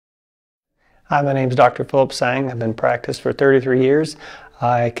Hi, my name is Dr. Philip Seng. I've been in practice for 33 years.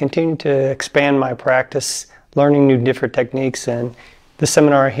 I continue to expand my practice, learning new different techniques, and the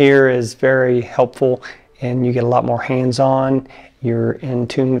seminar here is very helpful, and you get a lot more hands-on. You're in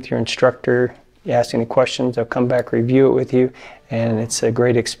tune with your instructor. You ask any questions, they'll come back, review it with you, and it's a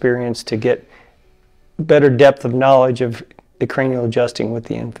great experience to get better depth of knowledge of the cranial adjusting with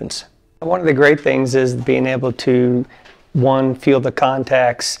the infants. One of the great things is being able to, one, feel the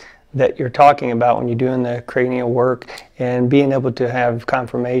contacts that you're talking about when you're doing the cranial work, and being able to have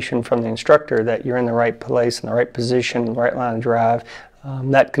confirmation from the instructor that you're in the right place, in the right position, the right line of drive.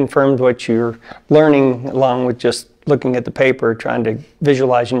 That confirms what you're learning, along with just looking at the paper, trying to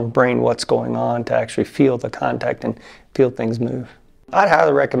visualize in your brain what's going on to actually feel the contact and feel things move. I'd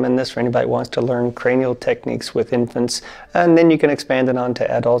highly recommend this for anybody who wants to learn cranial techniques with infants, and then you can expand it on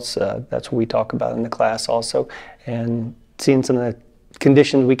to adults. That's what we talk about in the class also, and seeing some of the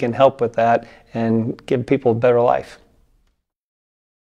conditions we can help with that and give people a better life.